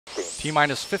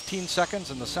T-minus 15 seconds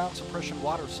and the sound suppression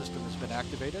water system has been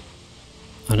activated.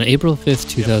 On April 5,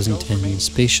 2010,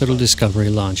 Space Shuttle Discovery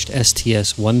launched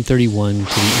STS-131 to the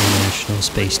International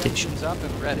Space Station. Up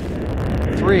and ready.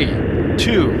 3,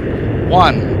 2,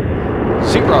 1,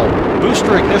 0.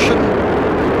 Booster ignition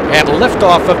and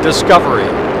liftoff of Discovery,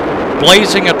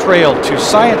 blazing a trail to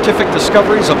scientific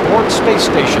discoveries aboard Space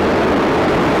Station.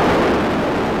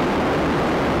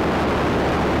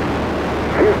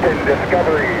 Houston,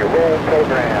 Discovery, roll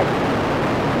program.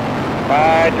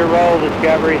 Roger, roll,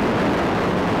 Discovery.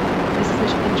 This is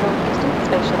Mission Control, Houston.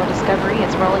 Space Shuttle Discovery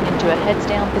is rolling into a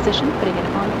heads-down position, putting it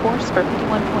on course for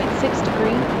 51.6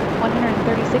 degree,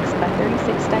 136 by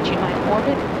 36 statute line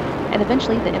orbit, and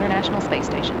eventually the International Space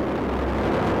Station.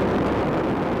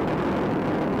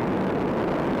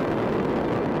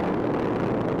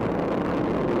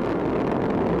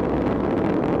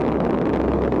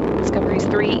 Discovery's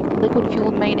 3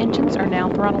 liquid-fueled main engines are now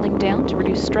throttling down to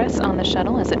reduce stress on the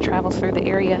shuttle as it travels through the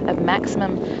area of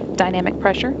maximum dynamic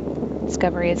pressure.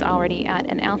 Discovery is already at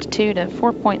an altitude of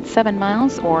 4.7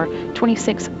 miles or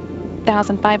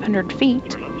 26,500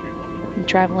 feet and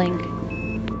traveling.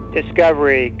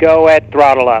 Discovery, go at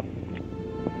throttle up.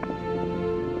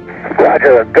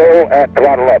 Roger, go at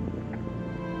throttle up.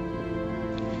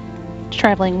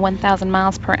 Traveling 1,000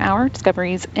 miles per hour,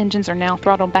 Discovery's engines are now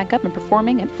throttled back up and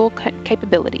performing at full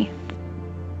capability.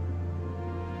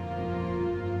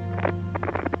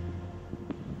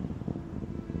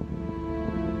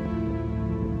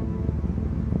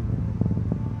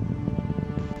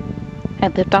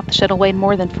 At liftoff, the shuttle weighed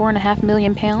more than 4.5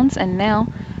 million pounds, and now,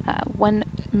 1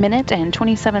 minute and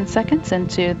 27 seconds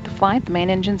into the flight, the main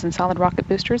engines and solid rocket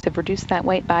boosters have reduced that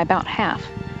weight by about half.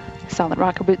 Solid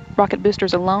rocket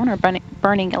boosters alone are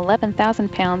burning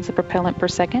 11,000 pounds of propellant per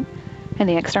second, and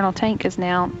the external tank is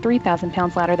now 3,000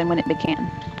 pounds lighter than when it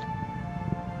began.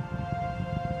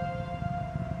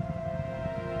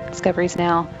 Discovery is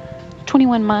now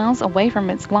 21 miles away from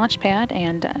its launch pad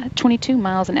and 22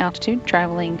 miles in altitude,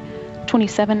 traveling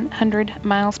 2,700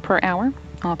 miles per hour.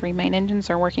 All 3 main engines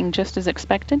are working just as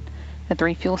expected. The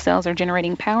 3 fuel cells are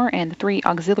generating power, and the 3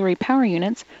 auxiliary power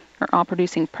units are all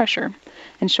producing pressure.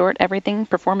 In short, everything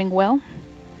performing well.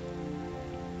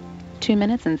 2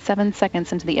 minutes and 7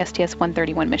 seconds into the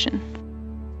STS-131 mission.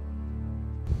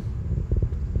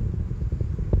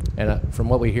 And from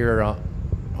what we hear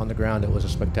on the ground, it was a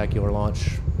spectacular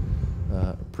launch,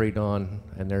 pre-dawn,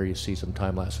 and there you see some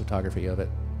time-lapse photography of it.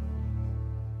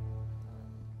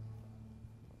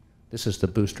 This is the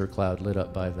booster cloud lit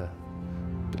up by the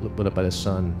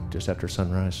sun just after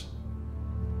sunrise.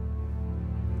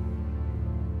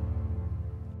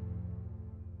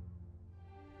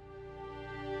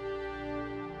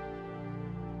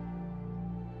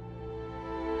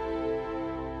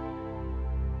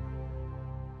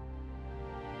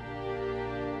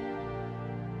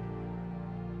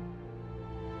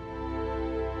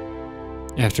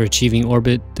 After achieving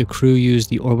orbit, the crew used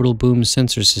the orbital boom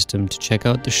sensor system to check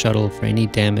out the shuttle for any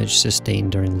damage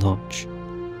sustained during launch.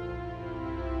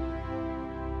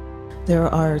 There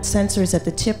are sensors at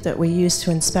the tip that we use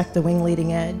to inspect the wing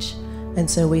leading edge, and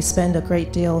so we spend a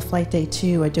great deal of flight day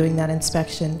 2 doing that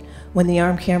inspection. When the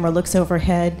arm camera looks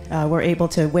overhead, we're able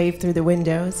to wave through the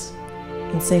windows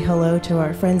and say hello to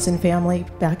our friends and family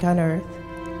back on Earth.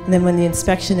 And then when the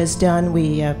inspection is done,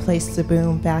 we place the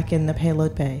boom back in the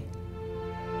payload bay.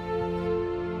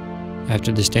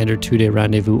 After the standard 2-day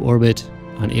rendezvous orbit,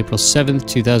 on April 7,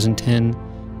 2010,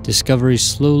 Discovery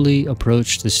slowly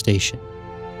approached the station.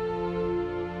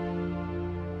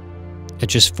 At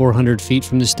just 400 feet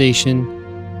from the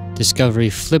station, Discovery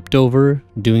flipped over,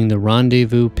 doing the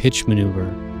rendezvous pitch maneuver,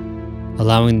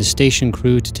 allowing the station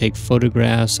crew to take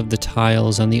photographs of the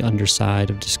tiles on the underside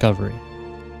of Discovery.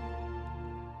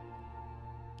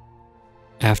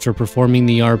 After performing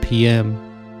the RPM,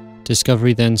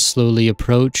 Discovery then slowly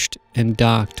approached and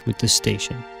docked with the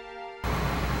station.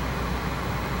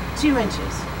 2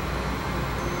 inches.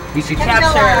 You should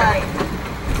capture.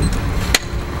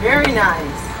 Very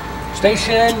nice.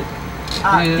 Station.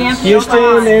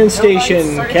 Houston and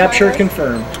station. Capture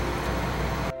confirmed.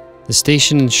 The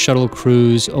station and shuttle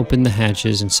crews opened the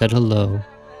hatches and said hello,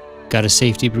 got a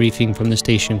safety briefing from the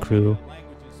station crew,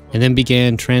 and then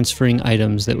began transferring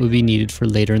items that would be needed for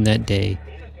later in that day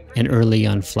and early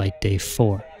on flight day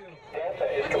 4.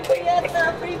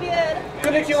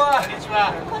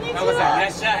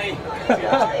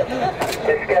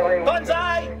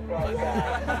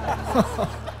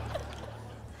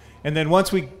 And then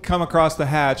once we come across the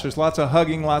hatch, there's lots of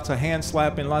hugging, lots of hand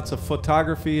slapping, lots of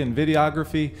photography and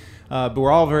videography, but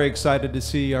we're all very excited to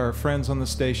see our friends on the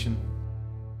station.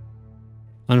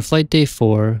 On flight day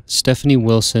 4, Stephanie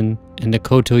Wilson and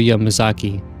Nakoto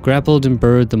Yamazaki grappled and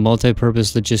burred the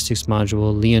multi-purpose logistics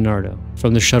module Leonardo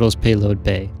from the shuttle's payload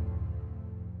bay.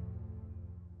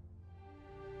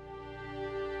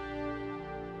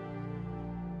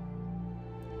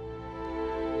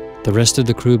 The rest of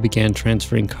the crew began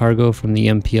transferring cargo from the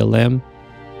MPLM,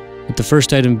 with the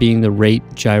first item being the rate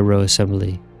gyro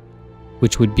assembly,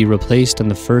 which would be replaced on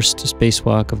the first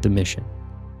spacewalk of the mission.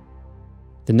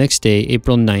 The next day,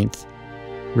 April 9th,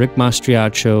 Rick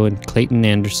Mastriaccio and Clayton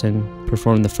Anderson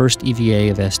performed the first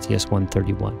EVA of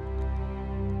STS-131.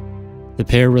 The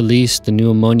pair released the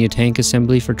new ammonia tank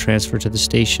assembly for transfer to the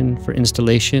station for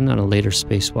installation on a later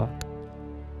spacewalk.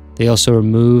 They also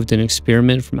removed an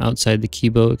experiment from outside the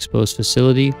Kibo exposed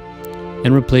facility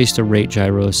and replaced a rate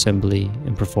gyro assembly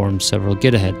and performed several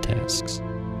get-ahead tasks.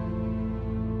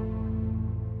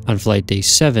 On flight day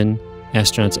 7,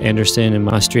 astronauts Anderson and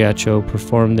Mastriaccio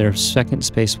performed their second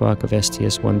spacewalk of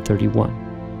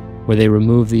STS-131, where they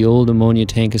removed the old ammonia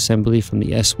tank assembly from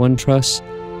the S1 truss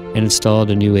and installed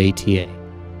a new ATA.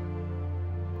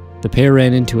 The pair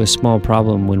ran into a small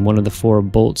problem when one of the 4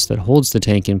 bolts that holds the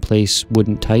tank in place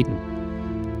wouldn't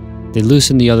tighten. They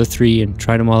loosened the other 3 and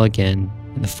tried them all again,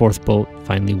 and the 4th bolt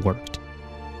finally worked.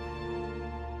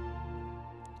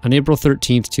 On April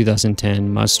 13,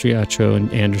 2010, Mastriaccio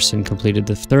and Anderson completed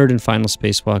the 3rd and final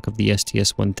spacewalk of the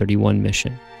STS-131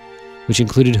 mission, which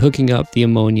included hooking up the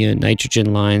ammonia and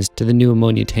nitrogen lines to the new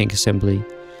ammonia tank assembly,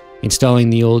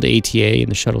 installing the old ATA in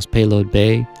the shuttle's payload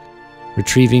bay,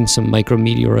 retrieving some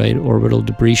micrometeorite orbital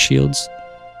debris shields,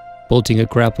 bolting a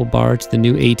grapple bar to the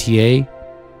new ATA,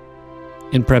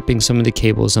 and prepping some of the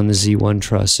cables on the Z1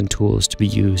 truss and tools to be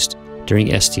used during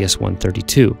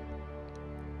STS-132.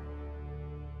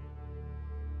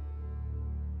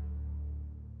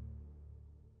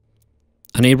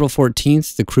 On April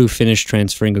 14th, the crew finished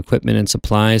transferring equipment and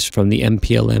supplies from the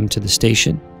MPLM to the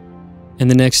station,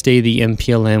 and the next day the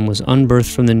MPLM was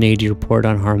unberthed from the nadir port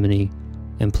on Harmony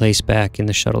and placed back in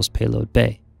the shuttle's payload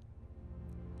bay.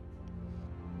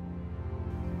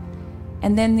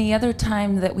 And then the other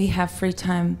time that we have free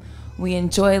time, we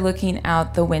enjoy looking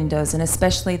out the windows, and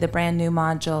especially the brand new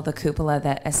module, the cupola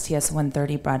that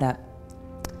STS-130 brought up.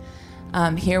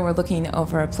 Here we're looking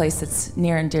over a place that's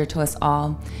near and dear to us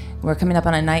all. We're coming up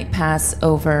on a night pass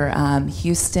over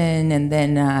Houston and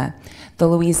then the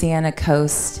Louisiana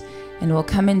coast, and we'll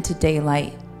come into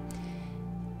daylight.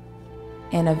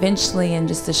 And eventually, in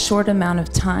just a short amount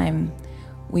of time,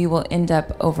 we will end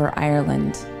up over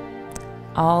Ireland,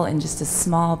 all in just a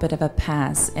small bit of a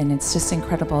pass, and it's just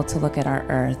incredible to look at our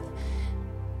Earth.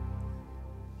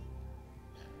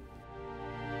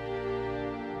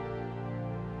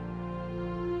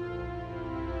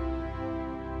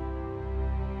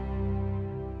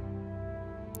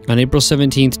 On April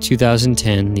 17,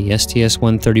 2010, the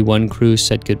STS-131 crew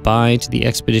said goodbye to the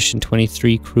Expedition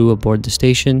 23 crew aboard the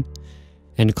station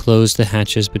and closed the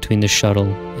hatches between the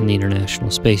shuttle and the International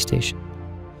Space Station.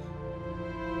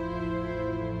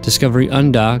 Discovery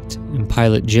undocked, and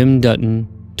pilot Jim Dutton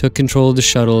took control of the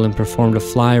shuttle and performed a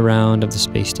fly around of the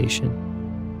space station.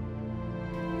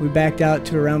 We backed out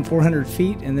to around 400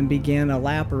 feet and then began a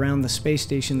lap around the space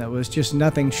station that was just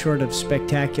nothing short of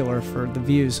spectacular for the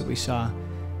views that we saw.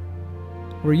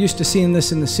 We're used to seeing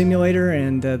this in the simulator,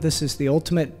 and this is the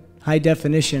ultimate high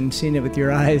definition, seeing it with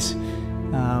your eyes.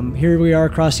 Here we are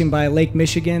crossing by Lake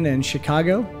Michigan and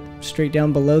Chicago, straight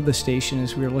down below the station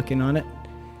as we were looking on it.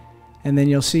 And then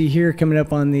you'll see here coming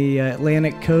up on the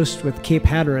Atlantic coast with Cape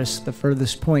Hatteras, the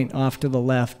furthest point off to the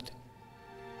left.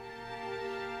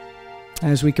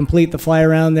 As we complete the fly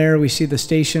around there, we see the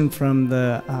station from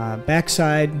the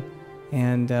backside,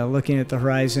 and looking at the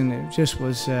horizon, it just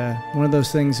was one of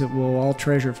those things that we'll all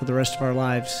treasure for the rest of our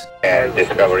lives. And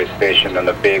Discovery Station on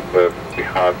the big book, we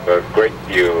have a great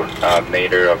view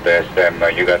nadir of the SM.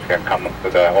 You guys can come up to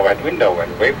the overhead window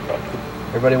and wave for us.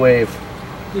 Everybody wave.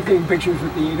 You taking pictures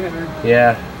with the 800?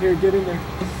 Yeah. Here, get in there.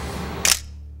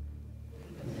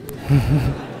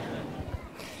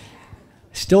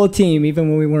 Still a team, even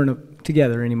when we weren't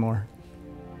together anymore.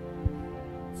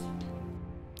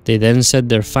 They then said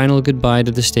their final goodbye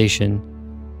to the station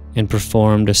and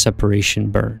performed a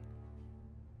separation burn.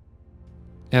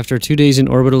 After 2 days in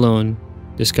orbit alone,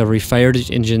 Discovery fired its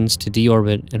engines to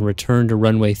deorbit and returned to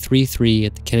runway 33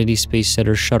 at the Kennedy Space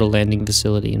Center shuttle landing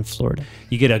facility in Florida.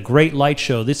 You get a great light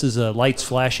show. This is lights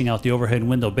flashing out the overhead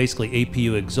window, basically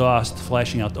APU exhaust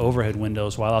flashing out the overhead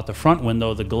windows, while out the front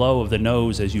window, the glow of the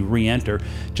nose as you re-enter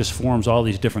just forms all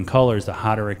these different colors the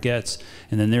hotter it gets.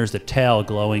 And then there's the tail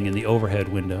glowing in the overhead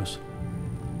windows.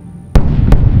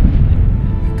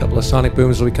 A couple of sonic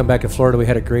booms when we come back to Florida. We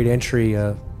had a great entry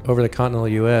over the continental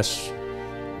U.S.,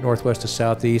 northwest to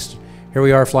southeast. Here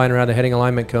we are flying around the heading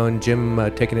alignment cone, Jim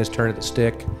taking his turn at the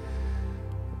stick.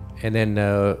 And then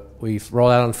we roll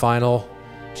out on final.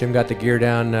 Jim got the gear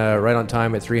down right on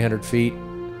time at 300 feet.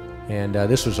 And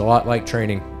this was a lot like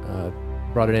training.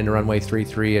 Brought it into runway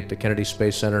 33 at the Kennedy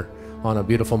Space Center on a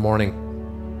beautiful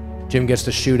morning. Jim gets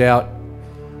to shoot out,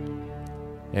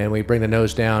 and we bring the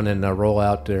nose down and roll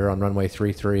out there on runway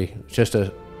 33. It's just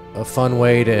a fun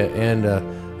way to end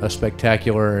a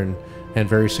spectacular and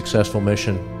very successful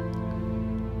mission.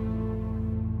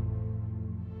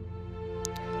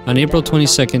 On April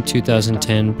 22,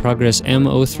 2010, Progress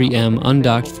M-03M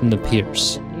undocked from the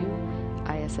Pierce.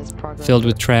 Filled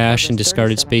with trash and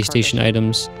discarded space station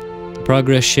items, the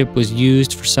Progress ship was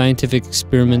used for scientific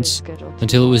experiments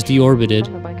until it was deorbited,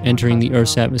 entering the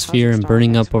Earth's atmosphere and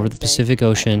burning up over the Pacific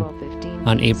Ocean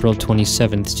on April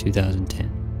 27,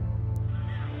 2010.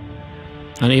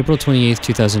 On April 28,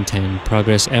 2010,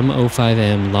 Progress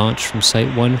M-05M launched from Site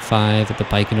 1-5 at the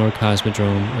Baikonur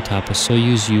Cosmodrome atop a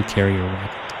Soyuz U carrier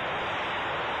rocket.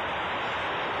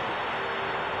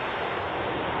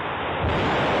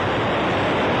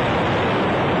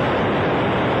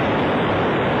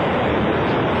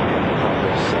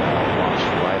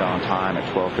 At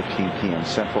 12:15 p.m.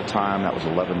 Central Time. That was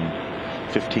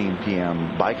 11:15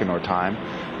 p.m. Baikonur time.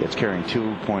 It's carrying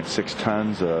 2.6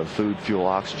 tons of food, fuel,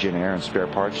 oxygen, air, and spare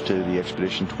parts to the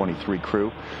Expedition 23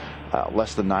 crew.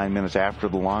 Less than 9 minutes after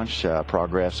the launch,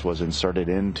 Progress was inserted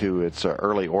into its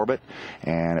early orbit,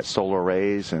 and its solar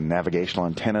arrays and navigational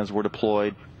antennas were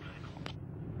deployed.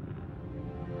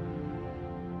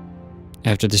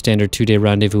 After the standard 2-day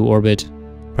rendezvous orbit,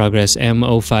 Progress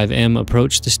M-05M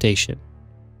approached the station.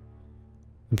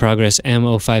 When Progress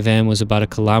M-05M was about 1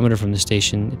 kilometer from the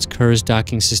station, its Kurs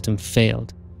docking system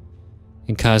failed,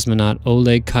 and cosmonaut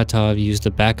Oleg Kotov used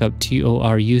the backup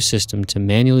TORU system to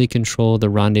manually control the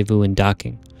rendezvous and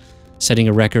docking, setting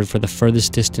a record for the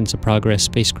furthest distance a Progress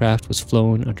spacecraft was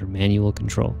flown under manual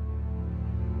control.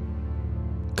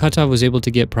 Kotov was able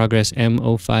to get Progress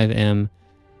M-05M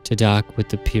to dock with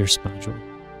the Pierce module.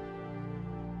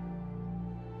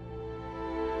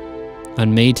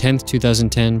 On May 10,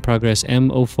 2010, Progress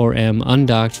M-04M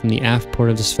undocked from the aft port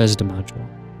of the Zvezda module.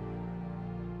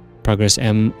 Progress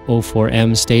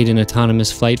M-04M stayed in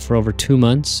autonomous flight for over 2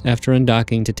 months after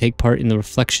undocking to take part in the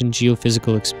reflection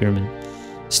geophysical experiment,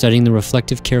 studying the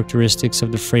reflective characteristics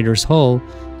of the freighter's hull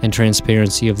and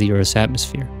transparency of the Earth's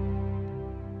atmosphere.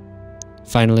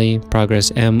 Finally,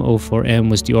 Progress M-04M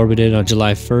was deorbited on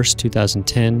July 1,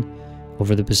 2010,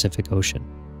 over the Pacific Ocean.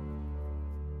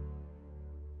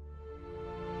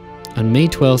 On May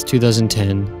 12,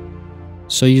 2010,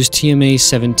 Soyuz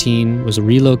TMA-17 was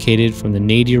relocated from the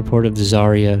nadir port of the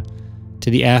Zarya to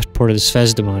the aft port of the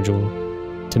Zvezda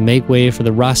module to make way for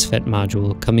the Rassvet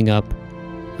module coming up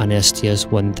on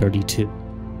STS-132.